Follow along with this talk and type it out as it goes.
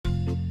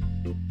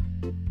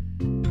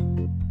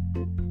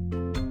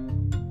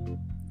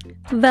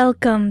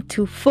Welcome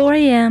to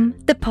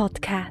 4am, the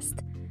podcast.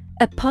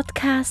 A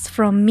podcast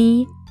from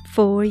me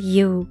for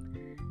you.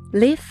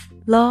 Live,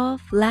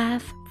 love,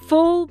 laugh,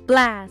 full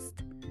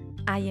blast.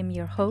 I am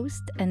your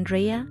host,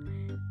 Andrea.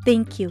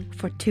 Thank you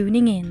for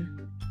tuning in.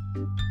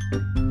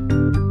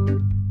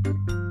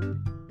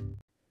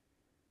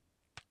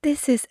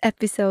 This is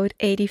episode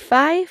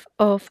 85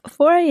 of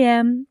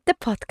 4am, the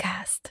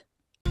podcast.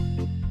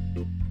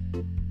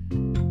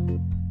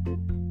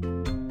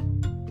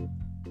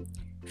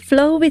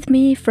 Flow with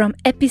me from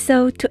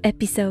episode to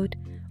episode,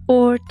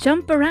 or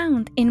jump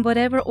around in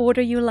whatever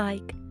order you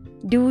like.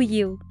 Do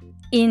you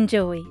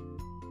enjoy?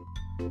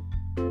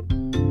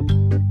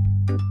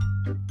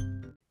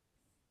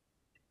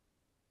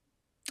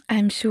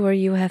 I'm sure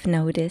you have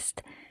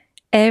noticed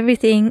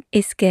everything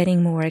is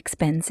getting more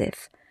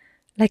expensive.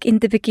 Like in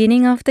the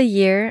beginning of the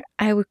year,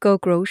 I would go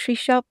grocery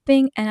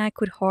shopping and I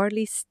could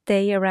hardly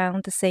stay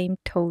around the same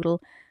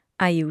total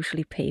I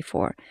usually pay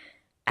for.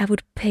 I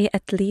would pay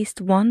at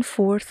least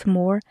 1/4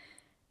 more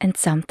and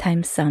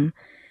sometimes some.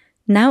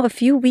 Now, a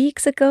few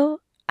weeks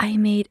ago, I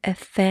made a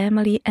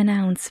family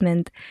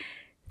announcement.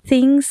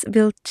 Things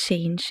will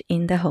change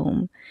in the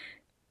home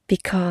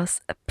because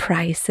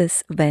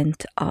prices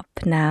went up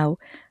now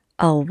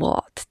a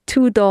lot.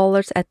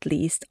 $2 at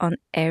least on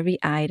every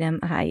item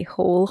I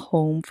haul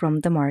home from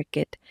the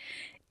market.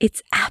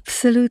 It's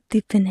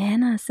absolutely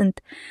bananas, and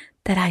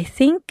that I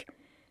think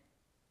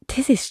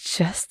this is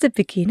just the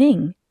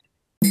beginning.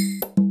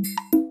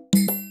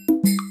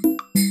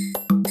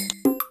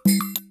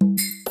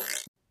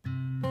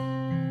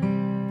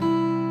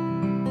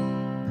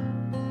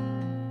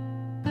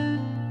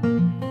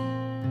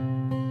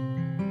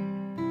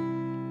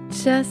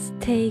 Just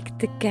take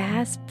the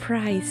gas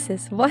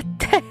prices. What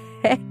the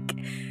heck?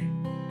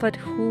 But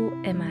who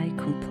am I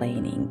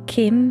complaining?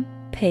 Kim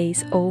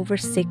pays over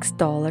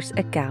 $6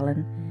 a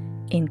gallon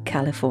in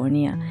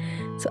California.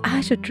 So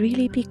I should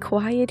really be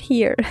quiet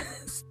here.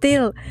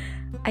 Still,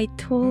 I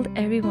told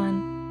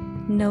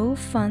everyone, no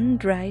fun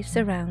drives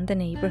around the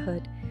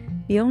neighborhood.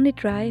 We only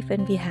drive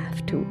when we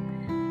have to.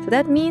 So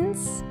that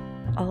means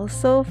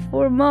also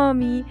for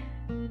mommy,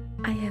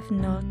 I have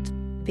not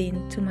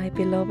been to my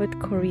beloved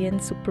Korean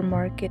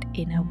supermarket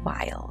in a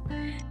while.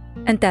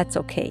 And that's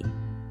okay.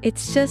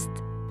 It's just,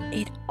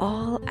 it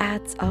all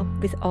adds up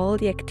with all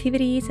the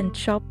activities and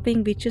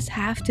shopping we just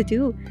have to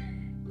do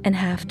and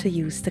have to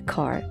use the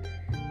car.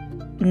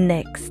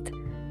 Next,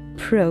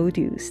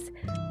 produce.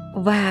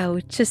 Wow,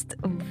 just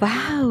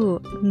wow,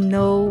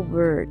 no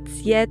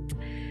words. Yet,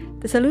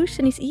 the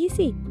solution is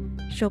easy.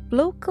 Shop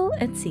local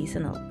and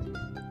seasonal.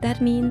 That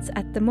means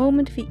at the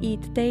moment we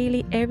eat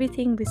daily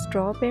everything with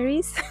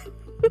strawberries,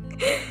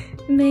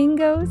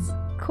 mangoes,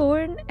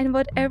 corn, and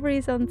whatever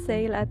is on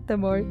sale at the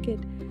market.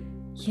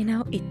 You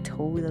know, it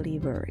totally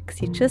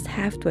works. You just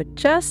have to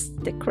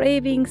adjust the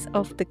cravings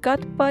of the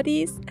gut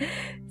buddies.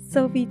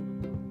 So we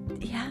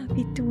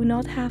do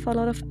not have a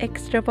lot of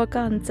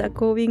extravaganza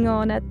going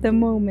on at the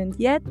moment.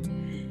 Yet,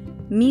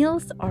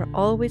 meals are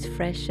always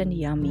fresh and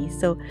yummy.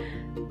 So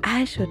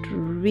I should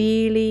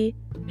really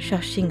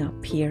shushing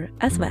up here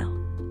as well.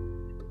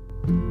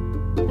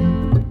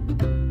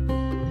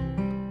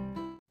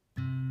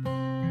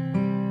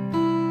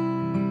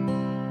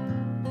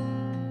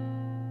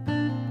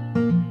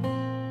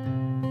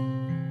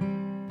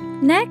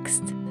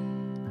 Next,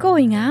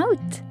 going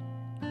out.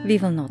 We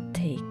will not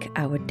take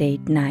our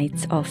date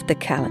nights off the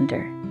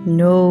calendar.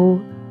 No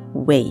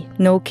way.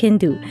 No can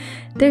do.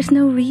 There's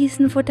no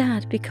reason for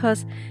that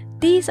because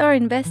these are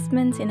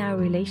investments in our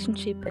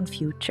relationship and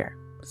future.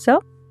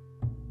 So,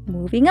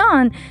 moving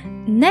on.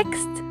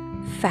 Next,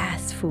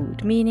 fast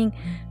food, meaning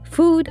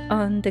food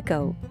on the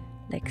go,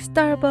 like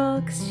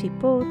Starbucks,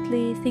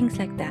 Chipotle, things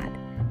like that.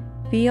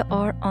 We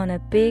are on a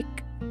big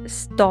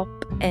stop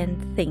and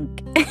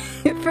think.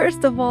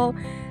 First of all,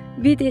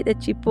 we did a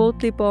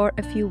Chipotle bar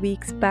a few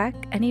weeks back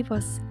and it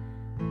was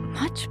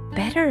much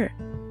better,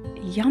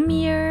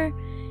 yummier,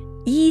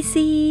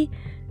 easy,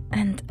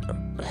 and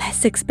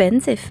less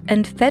expensive,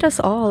 and fed us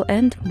all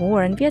and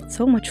more, and we had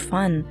so much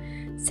fun.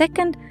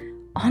 Second,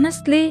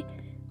 honestly,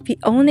 we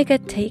only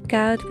get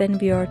takeout when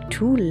we are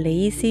too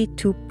lazy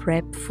to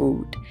prep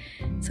food.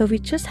 So we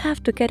just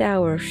have to get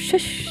our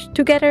shush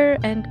together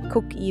and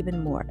cook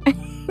even more.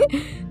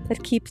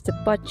 That keeps the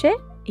budget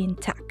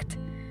intact.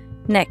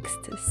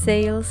 Next,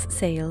 sales.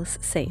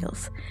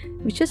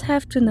 We just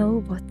have to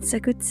know what's a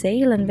good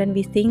sale, and when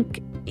we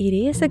think it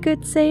is a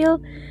good sale,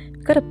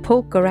 we gotta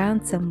poke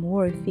around some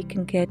more if we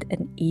can get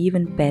an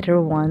even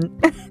better one.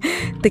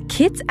 The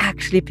kids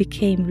actually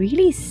became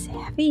really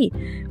savvy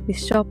with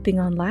shopping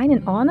online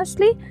and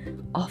honestly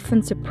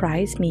often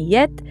surprise me.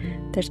 Yet,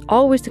 there's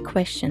always the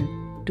question,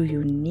 do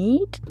you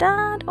need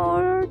that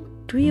or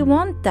do you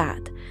want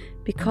that?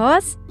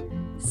 Because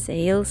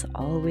sales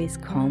always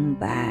come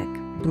back.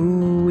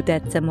 Boo,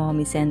 that's a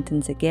mommy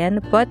sentence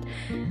again, but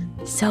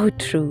so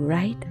true,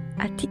 right?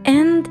 At the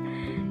end,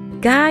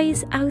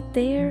 guys out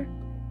there,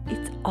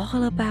 it's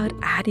all about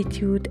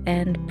attitude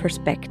and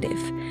perspective.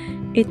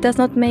 It does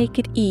not make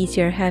it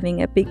easier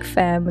having a big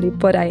family,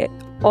 but I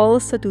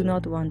also do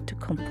not want to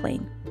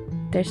complain.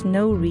 There's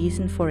no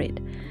reason for it.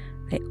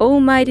 I owe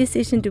my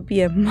decision to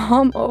be a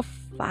mom of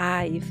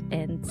 5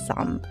 and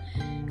some,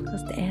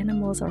 because the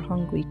animals are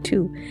hungry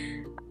too.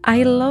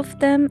 I love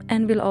them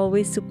and will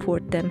always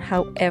support them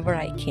however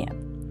I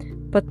can.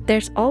 But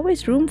there's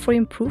always room for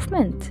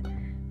improvement,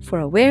 for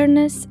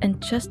awareness, and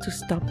just to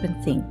stop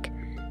and think.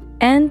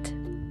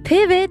 And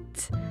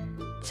pivot!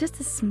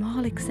 Just a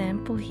small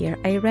example here.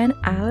 I ran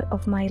out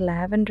of my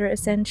lavender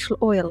essential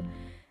oil,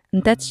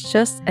 and that's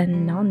just a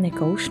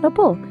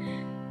non-negotiable.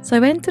 So I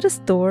went to the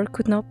store,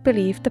 could not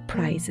believe the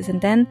prices,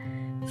 and then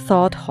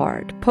thought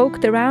hard,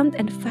 poked around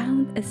and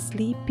found a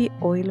sleepy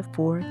oil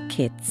for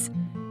kids.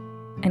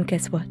 And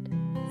guess what?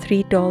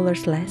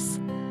 $3 less.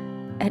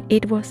 And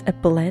it was a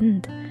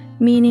blend,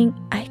 meaning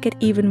I get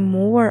even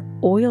more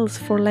oils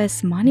for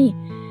less money.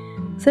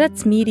 So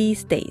that's me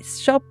these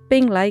days,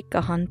 shopping like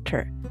a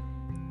hunter.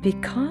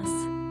 Because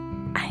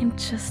I'm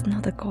just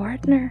not a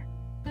gardener.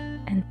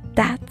 And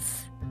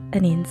that's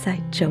an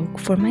inside joke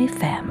for my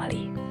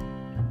family.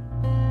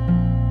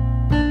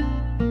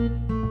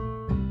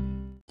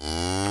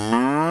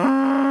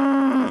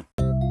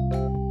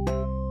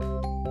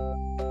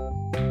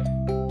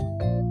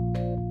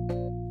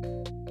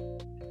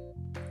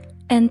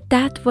 And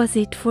that was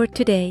it for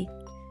today.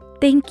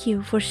 Thank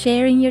you for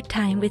sharing your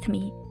time with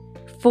me.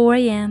 4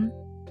 a.m.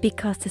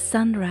 because the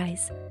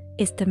sunrise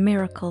is the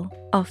miracle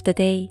of the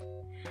day.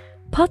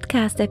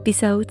 Podcast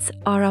episodes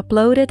are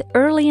uploaded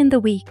early in the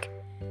week,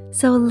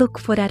 so look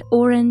for that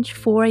orange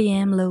 4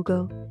 a.m.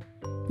 logo.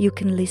 You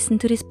can listen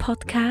to this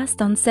podcast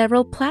on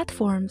several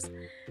platforms,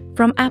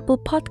 from Apple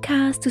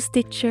Podcasts to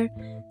Stitcher,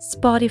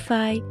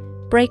 Spotify,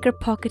 Breaker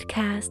Pocket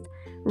Cast,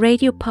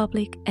 Radio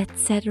Public,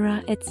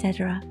 etc.,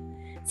 etc.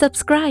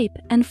 Subscribe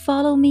and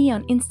follow me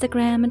on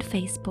Instagram and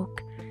Facebook.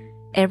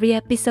 Every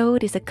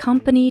episode is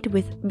accompanied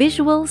with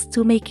visuals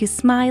to make you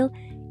smile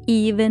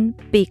even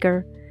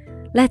bigger.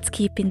 Let's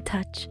keep in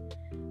touch.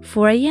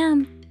 4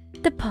 a.m.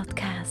 the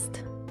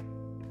podcast.